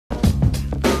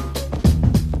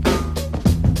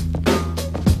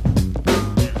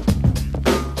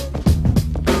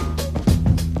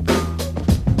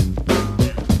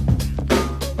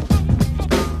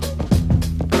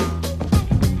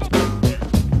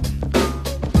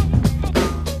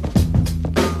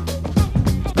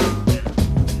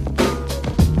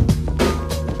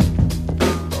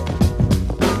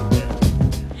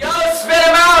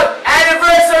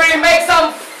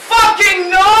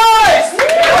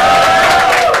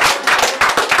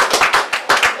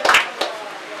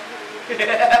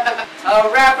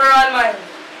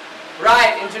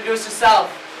introduce yourself.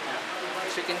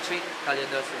 Chicken treat,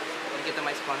 Calyadoso. Thank you to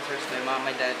my sponsors, my mom,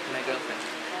 my dad, my girlfriend.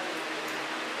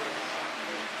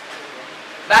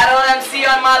 Battle MC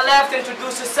on my left,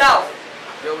 introduce yourself.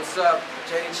 Yo, what's up?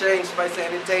 Chainy, Spicy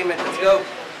Entertainment. Let's go.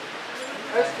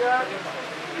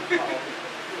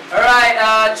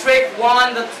 Alright, Trick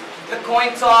won the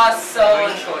coin toss,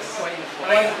 so... Coin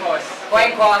toss.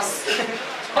 Coin toss.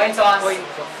 Coin toss.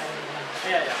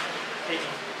 Yeah.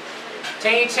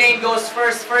 Chainy goes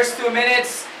first 2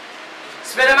 minutes.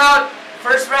 Spit him out.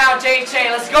 First round,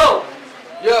 Chainy, let's go.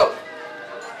 Yo,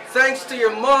 thanks to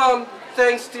your mom,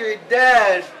 thanks to your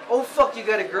dad. Oh fuck, you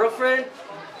got a girlfriend?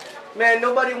 Man,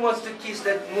 nobody wants to kiss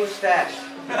that mustache.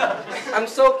 I'm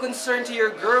so concerned to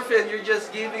your girlfriend, you're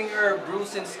just giving her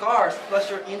bruises and scars. Plus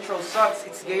your intro sucks,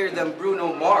 it's gayer than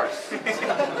Bruno Mars.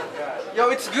 Yo,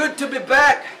 it's good to be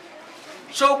back.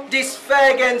 Choke this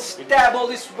fag and stab all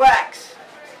this wax.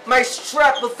 My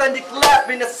strap, authentic lap,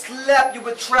 and I slap you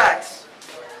with tracks.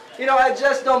 You know, I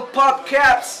just don't pop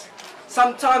caps.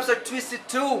 Sometimes I twist it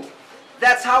too.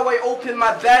 That's how I open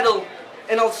my battle,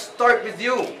 and I'll start with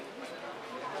you.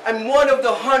 I'm one of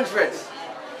the hundreds,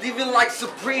 living like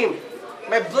supreme.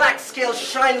 My black scales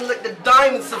shining like the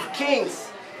diamonds of kings.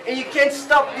 And you can't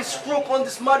stop this group on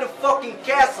this motherfucking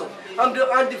castle. I'm the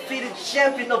undefeated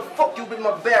champion, I'll fuck you with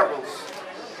my barrels.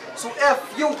 So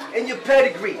F you and your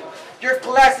pedigree. Your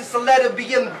class is a letter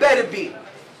B and better be.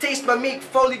 Taste my meat,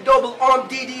 fully double arm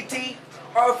DDT,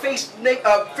 or a face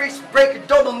breaker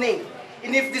double knee.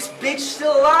 And if this bitch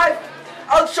still alive,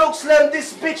 I'll choke slam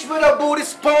this bitch with a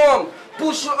Buddhist palm.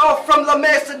 Push her off from La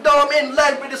Macedon and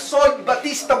land with a soy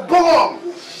Batista bomb.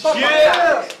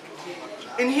 Yeah!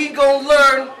 And he gon'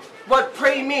 learn what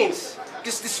pray means.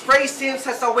 Cause this spray seems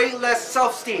has a way less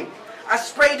self-esteem. I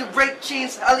spray to break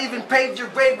chains, I'll even pave your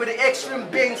grave with the extreme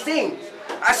benzene.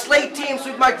 I slay teams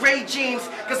with my gray jeans,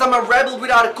 cause I'm a rebel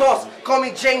without a cause. Call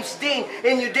me James Dean,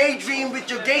 and you daydream with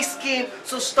your gay scheme,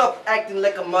 so stop acting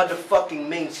like a motherfucking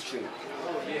mainstream.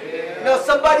 You know,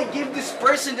 somebody give this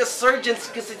person the surgeons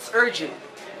cause it's urgent.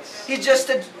 He just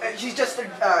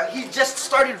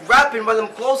started rapping while I'm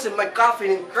closing my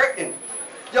coffin and curtain.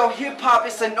 Yo, hip-hop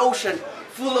is an ocean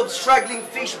full of struggling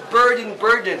fish,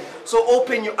 burden. So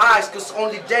open your eyes, cause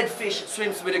only dead fish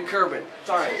swims with a current.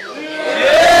 Sorry.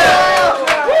 Yeah!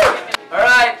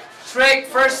 Alright, Trick,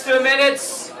 first 2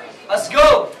 minutes. Let's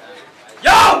go.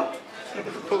 Yo!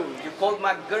 You called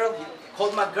my girl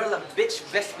a bitch.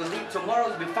 Best believe tomorrow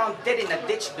you'll be found dead in a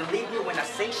ditch. Believe me when I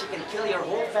say she can kill your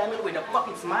whole family with a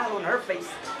fucking smile on her face.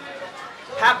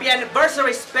 Happy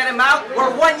anniversary, spit him out.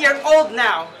 We're 1 year old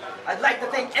now. I'd like to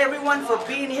thank everyone for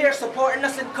being here, supporting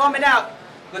us, and coming out.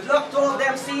 Good luck to all the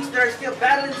MCs that are still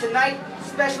battling tonight,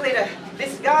 especially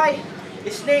this guy.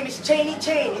 His name is Chainy.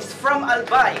 He's from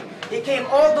Albay. He came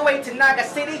all the way to Naga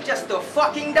City just to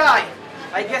fucking die.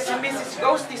 I guess he misses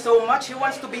Ghosty so much he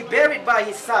wants to be buried by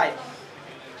his side.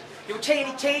 You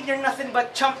Chainy, you're nothing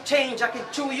but chump change. I can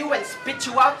chew you and spit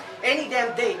you out any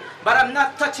damn day. But I'm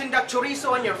not touching that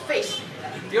chorizo on your face.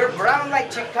 You're brown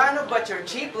like Chicano, but you're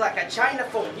cheap like a China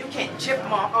phone. You can't chip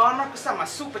my armor cause I'm a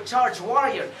supercharged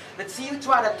warrior. Let's see you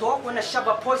try to talk when I shove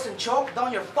a poison choke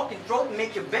down your fucking throat and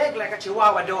make you beg like a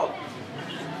Chihuahua dog.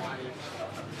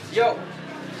 Yo,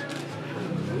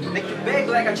 make you beg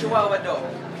like a Chihuahua dog.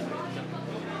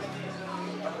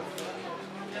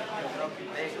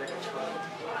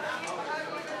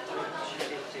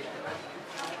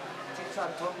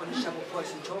 Talk when you shove a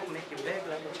poison choke, make you beg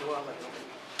like a Chihuahua dog.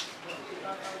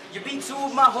 You beat 2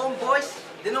 of my homeboys,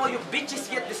 then all your bitches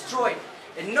get destroyed.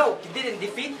 And no, he didn't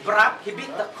defeat Brap, he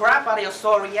beat the crap out of your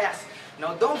sorry ass.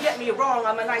 Now don't get me wrong,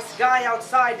 I'm a nice guy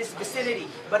outside this vicinity,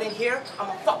 but in here, I'm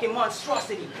a fucking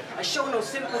monstrosity. I show no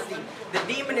sympathy. The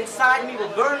demon inside me will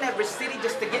burn every city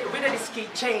just to get rid of this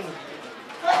keychain.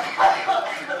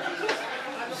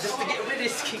 Just to get rid of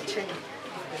this keychain.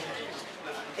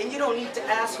 And you don't need to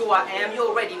ask who I am, you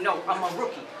already know, I'm a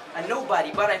rookie. A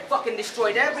nobody, but I fucking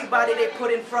destroyed everybody they put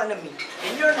in front of me.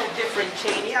 And you're no different,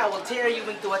 Chainy. I will tear you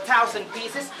into 1,000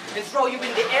 pieces and throw you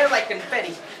in the air like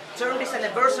confetti. Turn this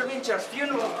anniversary into a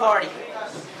funeral party.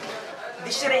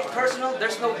 This shit ain't personal,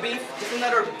 there's no beef. Just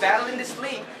another battle in this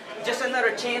league. Just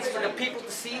another chance for the people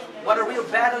to see what a real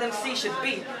battle MC should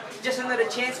be. Just another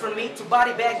chance for me to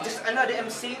body bag just another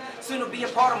MC, soon to be a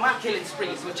part of my killing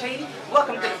spree. So Chainy,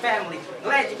 welcome to the family.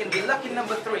 Glad you can be lucky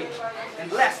number 3.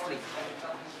 And lastly,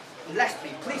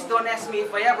 please don't ask me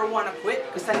if I ever want to quit,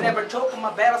 because I never choke on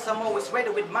my battles, I'm always ready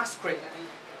with my script.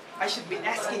 I should be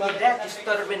asking you that, you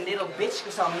stuttering little bitch,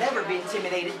 because I'll never be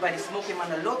intimidated by the smoking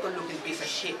Manaloto looking piece of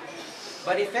shit.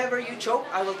 But if ever you choke,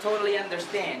 I will totally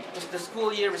understand, because the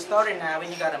school year is starting now and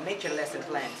you gotta make your lesson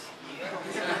plans.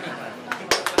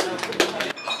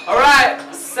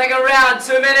 Alright, second round,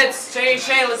 2 minutes.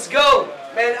 Chainy, let's go.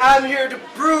 Man, I'm here to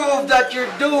prove that your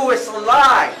do is a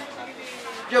lie.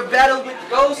 Your battle with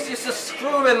ghosts is a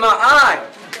screw in my eye.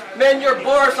 Man, your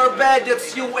bars are bad,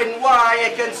 that's you and why I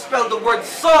can spell the word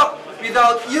suck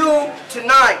without you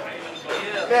tonight.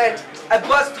 Man, I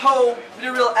bust hole with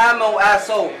the real ammo,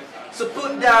 asshole. So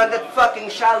put down that fucking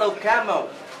shallow camo.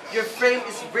 Your frame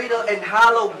is brittle and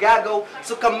hollow, gago,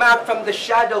 so come out from the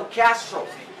shadow, Castro.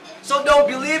 So don't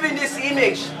believe in this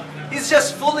image. He's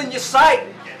just fooling your sight.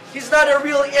 He's not a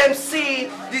real MC.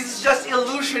 This is just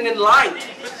illusion and light.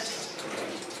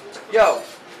 Yo.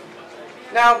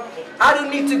 Now, I don't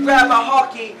need to grab a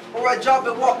hockey or a jump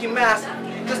and walking mask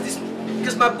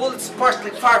because my bullets sparks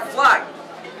like firefly.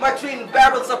 My twin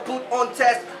barrels are put on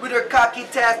test with her cocky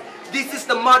test. This is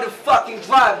the motherfucking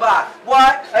drive-by.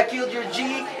 Why? I killed your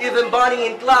G, even Bonnie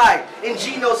and Clyde. And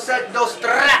Gino said those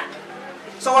trap.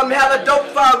 So I'm hella dope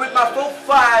fire with my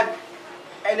 4-5.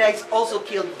 And I also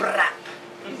killed Brap.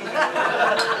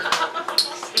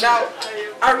 Now,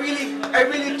 I really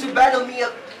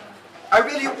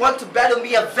want to battle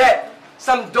me a vet,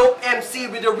 some dope MC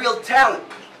with a real talent.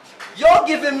 Y'all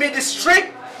giving me this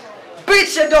trick?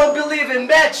 Bitch, I don't believe in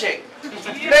magic.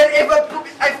 Man,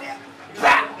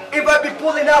 if I be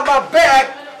pulling out my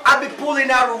bag, I be pulling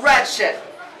out a rat shit.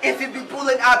 If he be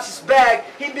pulling out his bag,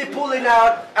 he be pulling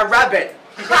out a rabbit.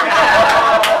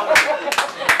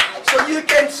 So you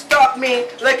can stop me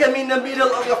like I'm in the middle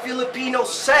of a Filipino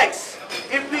sex.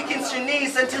 It weakens your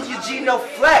knees until you Gino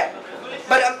flex.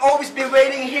 But I've always been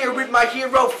waiting here with my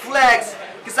hero flex.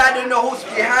 Cause I don't know who's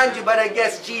behind you, but I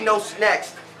guess Gino's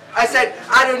next. I said,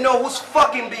 I don't know who's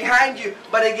fucking behind you,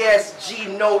 but I guess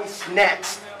Gino is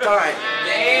next. Time.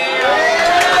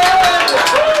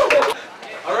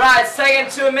 Alright,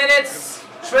 second 2 minutes.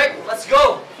 Trick, let's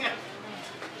go.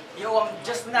 Yo, I'm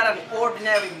just not an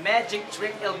ordinary magic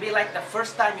trick. It'll be like the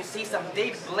first time you see some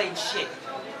Dave Blade shit.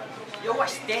 Yo, I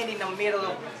stand in the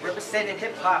middle representing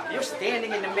hip-hop. You're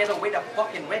standing in the middle with a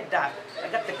fucking red dot. I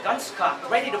got the guns cocked,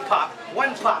 ready to pop.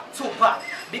 1 pop, 2 pop.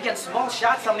 Big and small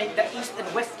shots, I'll make the east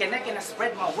and west connect and I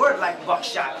spread my word like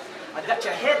buckshot. I got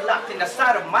your head locked in the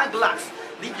side of my Glocks.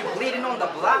 Leave you bleeding on the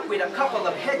block with a couple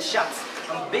of headshots.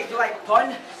 I'm big like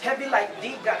Pun, heavy like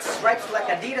D, got stripes like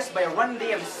Adidas by Run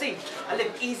DMC. I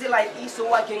live easy like E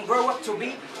so I can grow up to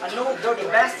be an old dirty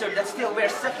bastard that still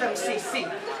wears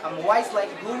FMCC. I'm wise like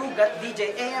Guru, got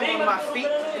DJ AM on my feet,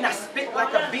 and I spit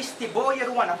like a beastie boy, you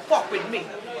don't wanna fuck with me.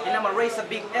 And I'ma raise a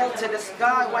big L to the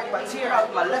sky, wipe a tear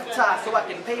out my left eye so I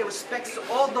can pay respects to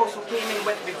all those who came in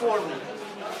wet before me.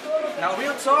 Now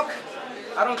real talk,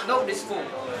 I don't know this fool,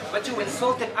 but you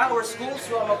insulted our school,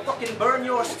 so I'ma fucking burn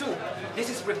yours too. This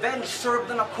is revenge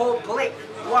served on a cold plate.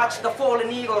 Watch the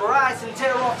fallen eagle rise and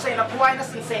tear off St.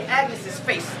 Aquinas and St. Agnes'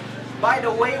 face. By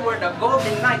the way, we're the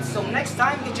Golden Knights, so next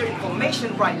time get your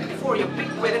information right before you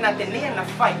pick with an Atenea in a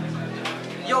fight.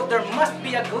 Yo, there must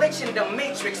be a glitch in the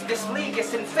matrix. This league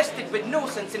is infested with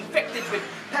nuisance, infected with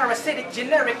parasitic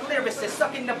generic lyricists,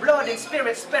 sucking the blood and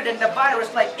spirit, spreading the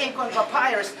virus like ink on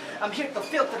papyrus. I'm here to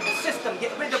filter the system,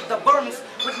 get rid of the verms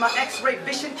with my x-ray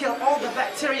vision, kill all the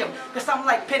bacterium, cause I'm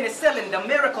like penicillin, the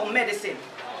miracle medicine.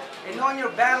 And on your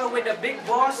battle with the big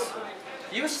boss,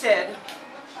 you said,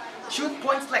 shoot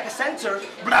points like a center,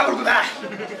 blah blah blah.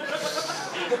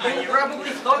 You probably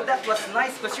thought that was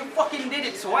nice, but you fucking did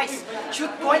it twice.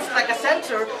 Shoot points like a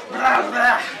center, blah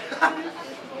blah.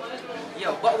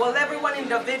 Yo, but while everyone in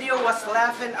the video was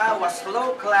laughing, I was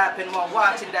slow clapping while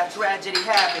watching that tragedy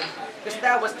happen. Because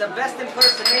that was the best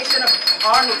impersonation of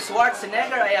Arnold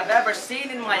Schwarzenegger I have ever seen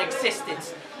in my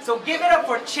existence. So give it up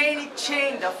for Chainy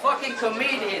Chain, the fucking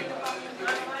comedian.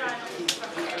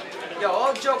 Yo,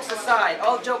 all jokes aside,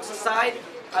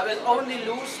 I will only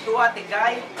lose to Ate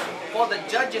Guy, all the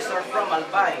judges are from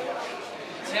Albay.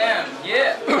 Damn,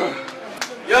 yeah.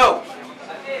 Yo,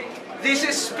 this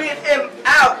is spit him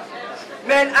out.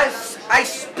 Man, I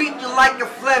spit you like a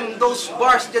phlegm. Those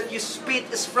bars that you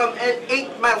spit is from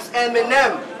 8 Miles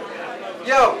Eminem.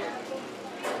 Yo.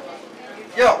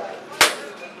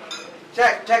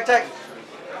 Check.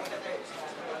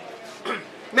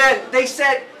 Man, they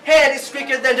said head is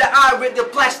quicker than the eye with the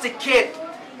plastic kit.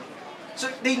 So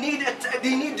they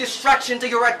need distraction to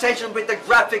your attention with the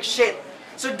graphic shit.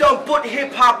 So don't put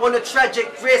hip-hop on a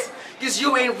tragic risk, cause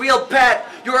you ain't real bad.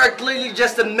 You are clearly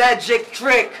just a magic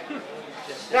trick.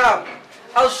 Now,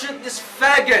 I'll shoot this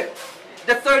faggot.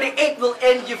 The 38 will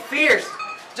end your fears.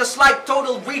 Just like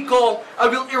Total Recall, I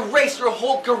will erase your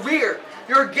whole career.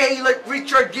 You're gay like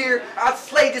Richard Gere. I'll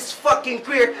slay this fucking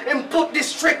queer and put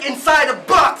this trick inside a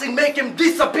box and make him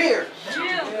disappear.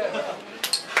 Yeah.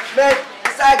 Man,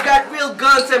 I got real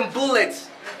guns and bullets.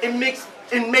 and make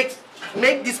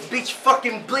this bitch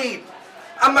fucking bleed.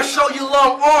 I'ma show you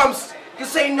long arms,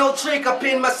 cause ain't no trick up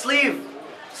in my sleeve.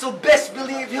 So best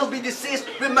believe he'll be deceased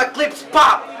with my clips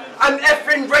pop. I'm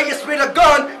Efren Reyes with a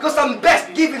gun, cause I'm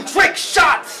best giving trick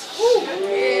shots. Woo.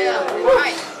 Yeah,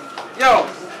 right. Yo,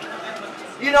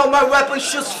 you know my weapon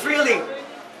shoots freely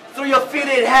through your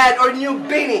fitted hat or new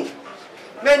beanie.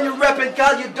 Man, you reppin'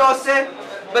 Calle 12,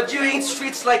 but you ain't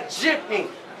streets like Jeepney.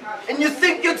 And you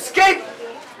think you'd escape?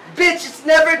 Bitch, it's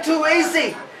never too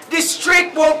easy. This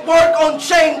trick won't work on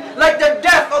Chain like the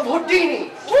death of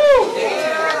Houdini. Woo!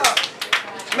 Yeah.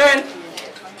 Man,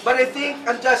 but I think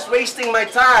I'm just wasting my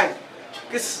time.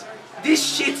 Cause this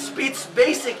shit spits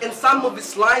basic and some of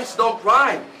its lines don't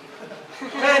rhyme.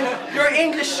 Man, your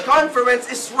English conference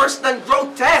is worse than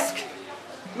grotesque.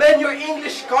 Man, your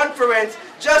English conference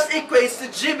just equates to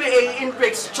GBA in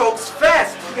Rick's Chokes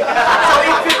Fest.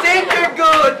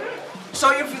 So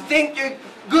if you think you're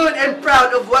good and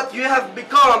proud of what you have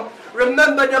become,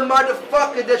 remember the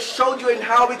motherfucker that showed you and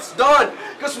how it's done.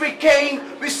 Cause we came,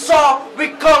 we saw, we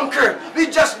conquer. We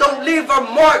just don't leave our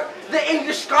mark. The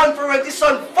English conference is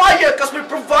on fire cause we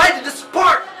provided the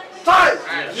spark. Time!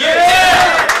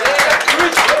 Yeah!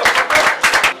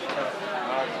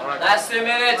 Last 2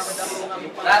 minutes.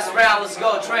 Last round, let's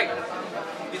go, Trick.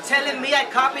 You telling me I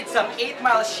copied some 8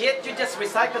 Mile shit? You just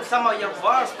recycled some of your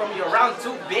bars from your round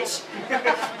 2, bitch.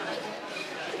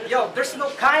 Yo, there's no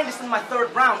kindness in my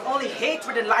 3rd round, only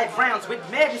hatred in live rounds. With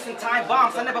madness and time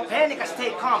bombs, I never panic, I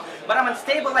stay calm. But I'm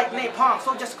unstable like napalm,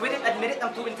 so just quit it, admit it,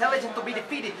 I'm too intelligent to be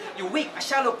defeated. You weak, a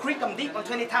shallow creek, I'm deep on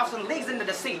 20,000 leagues into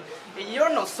the sea. And you're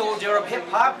no soldier of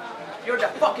hip-hop, you're the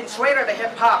fucking traitor to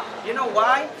hip-hop. You know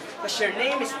why? Because your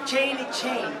name is Chainy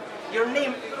Chain. Your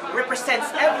name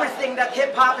represents everything that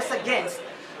hip-hop is against.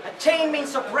 A chain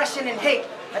means oppression and hate.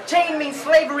 A chain means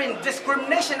slavery and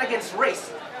discrimination against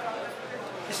race.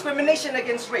 Discrimination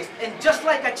against race. And just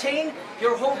like a chain,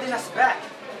 you're holding us back.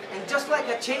 And just like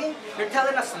a chain, you're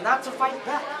telling us not to fight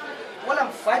back. While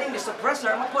I'm fighting the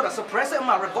suppressor, I'm gonna put a suppressor in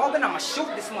my revolver and I'm gonna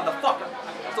shoot this motherfucker.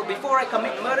 So before I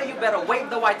commit murder, you better wave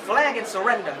the white flag and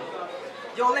surrender.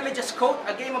 Yo, let me just quote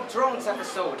a Game of Thrones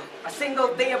episode. A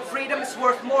single day of freedom is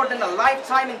worth more than a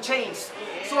lifetime in chains.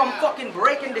 So I'm fucking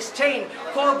breaking this chain.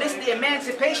 Call this the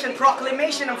Emancipation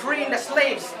Proclamation. I'm freeing the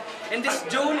slaves. In this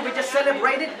June, we just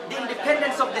celebrated the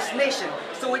independence of this nation.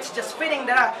 So it's just fitting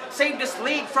that I save this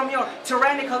league from your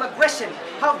tyrannical aggression.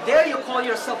 How dare you call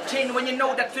yourself Chain when you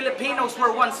know that Filipinos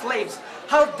were once slaves?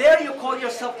 How dare you call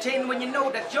yourself Chain when you know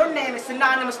that your name is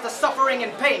synonymous to suffering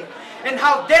and pain? And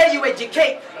how dare you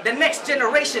educate the next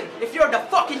generation if you're the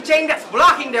fucking chain that's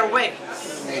blocking their way?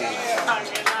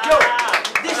 Yo,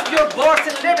 these pure bars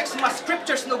and lyrics, my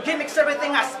scriptures, no gimmicks,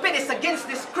 everything I spit is against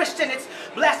this Christian. It's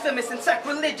blasphemous and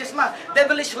sacrilegious. My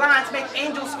devilish lines make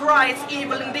angels cry. It's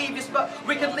evil and devious, but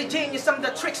wickedly genius. I'm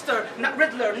the trickster, not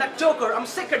Riddler, not Joker. I'm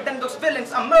sicker than those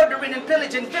villains. I'm murdering and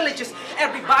pillaging villages.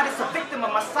 Everybody's a victim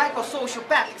of my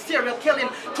psychosociopathic serial killing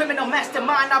criminal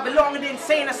mastermind. I belong in the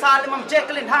insane asylum. I'm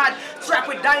Jekyll and Hyde, trapped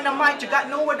with dynamite. You got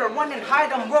nowhere to run and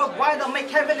hide. I'm worldwide. I'll make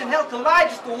heaven and hell collide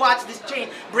just to watch this chain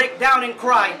break down and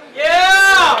cry.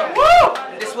 Yeah! Woo!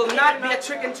 And this will not be a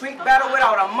trick and treat battle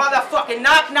without a motherfucking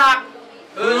knock knock.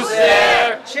 Who's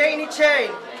there? Chainy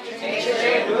Chain.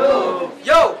 Chain who?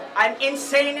 Yo, I'm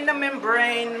insane in the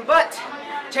membrane, but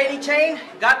Chainy Chain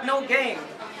got no game.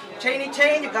 Chainy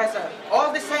Chain, you guys are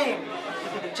all the same.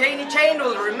 Chainy Chain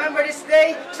will remember this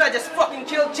day, because I just fucking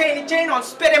killed Chainy Chain on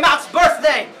Spit Him Out's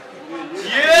birthday.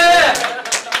 Yeah!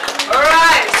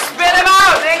 Alright, spit him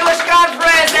out! English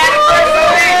conference,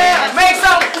 Anniversary! Make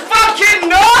some fucking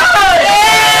noise!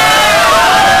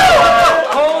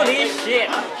 Yeah! Holy shit.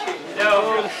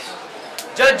 No.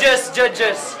 Judges, get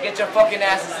your fucking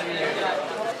asses in here.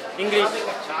 English.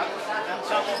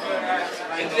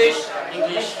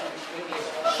 English.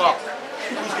 Fuck.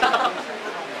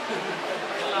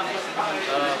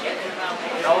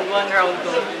 Round 1, round 2.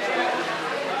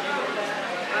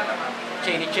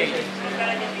 Chainy.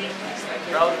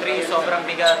 Round 3, sobrang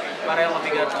bigat. Parehong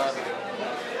mabigat.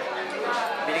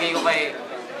 Binigay ko kay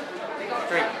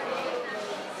Trick.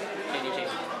 Chainy.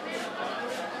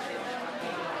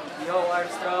 Yo,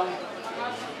 Armstrong.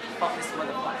 Fuck this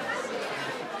motherfuckers.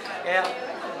 Kaya,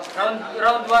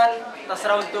 round 1, tas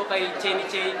round 2 kay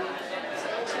Chainy.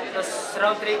 Tas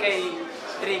round 3 kay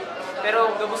Trick.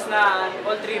 Pero gabos na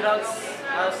all 3 rounds.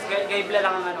 Tapos gaibla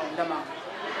lang ang damang.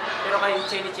 Pero kay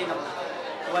Chainy ako.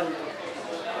 1-2.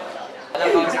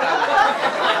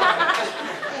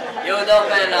 Yo,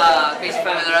 Doc, and Face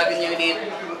Family Dragon Unit.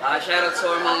 Shoutouts to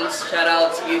Hormones,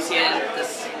 shoutouts UCN,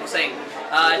 tas Hussein.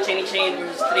 Chainy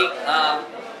versus Trick.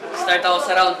 Start ako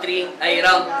sa round 3, ay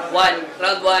round 1.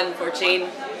 Round 1 for Chain,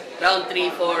 round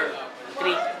 3 for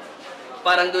Trick.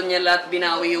 Parang doon niya lahat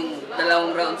binawi yung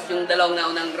dalawang rounds, yung dalawang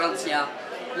naunang rounds niya.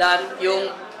 Lahat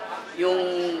yung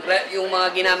mga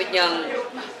ginamit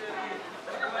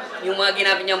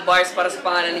niyang bars para sa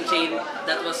pangalan ni Chain,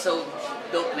 that was so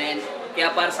dope, man. Kaya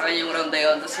para sa kanya yung round na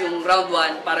yun. Tapos yung round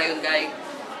 1 para yung kay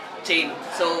Chain.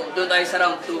 So doon tayo sa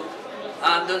round 2.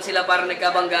 Doon sila parang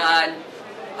nagkabanggaan.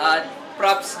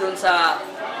 Props doon sa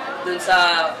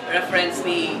reference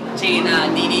ni Chain na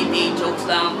DDT,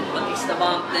 chokeslam, Batista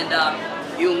bump, and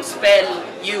yung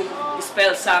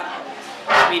spell sack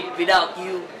without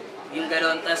you, yung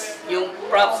gano'n. Tas yung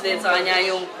props din sa kanya,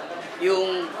 yung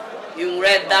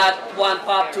red dot, 1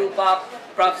 pop, 2 pop,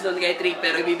 props doon kay Trick,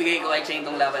 pero ibibigay ko kay Chain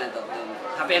tong laban na to.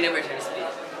 Happy anniversary, Speed.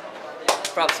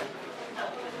 Props.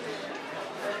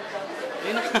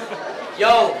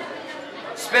 Yo,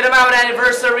 spit them out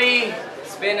Anniversary.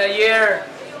 It's been a year.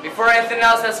 Before anything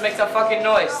else, let's make some fucking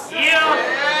noise.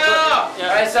 Yeah!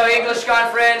 Alright, so English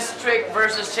conference, Trick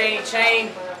versus Chainy.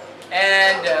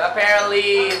 And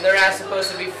apparently there are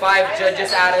supposed to be 5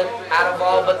 judges out of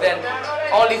all, but then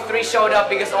only 3 showed up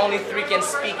because only 3 can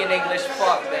speak in English.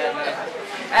 Fuck that, man.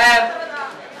 And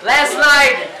last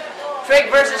night, Trick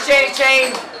versus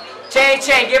Chainy.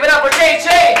 Give it up for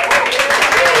Chainy.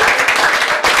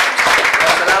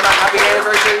 Salamat, happy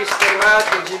anniversary sa Team Out,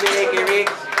 kay GBA, kay Rick,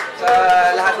 sa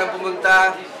lahat ng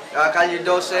pumunta, Kalye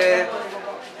 12,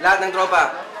 lahat ng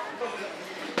tropa.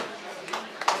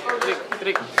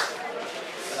 Trick.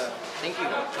 Thank you.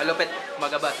 Malupit.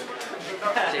 Magabat.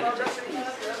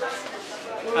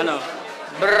 Ano?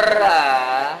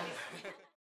 Brrrr.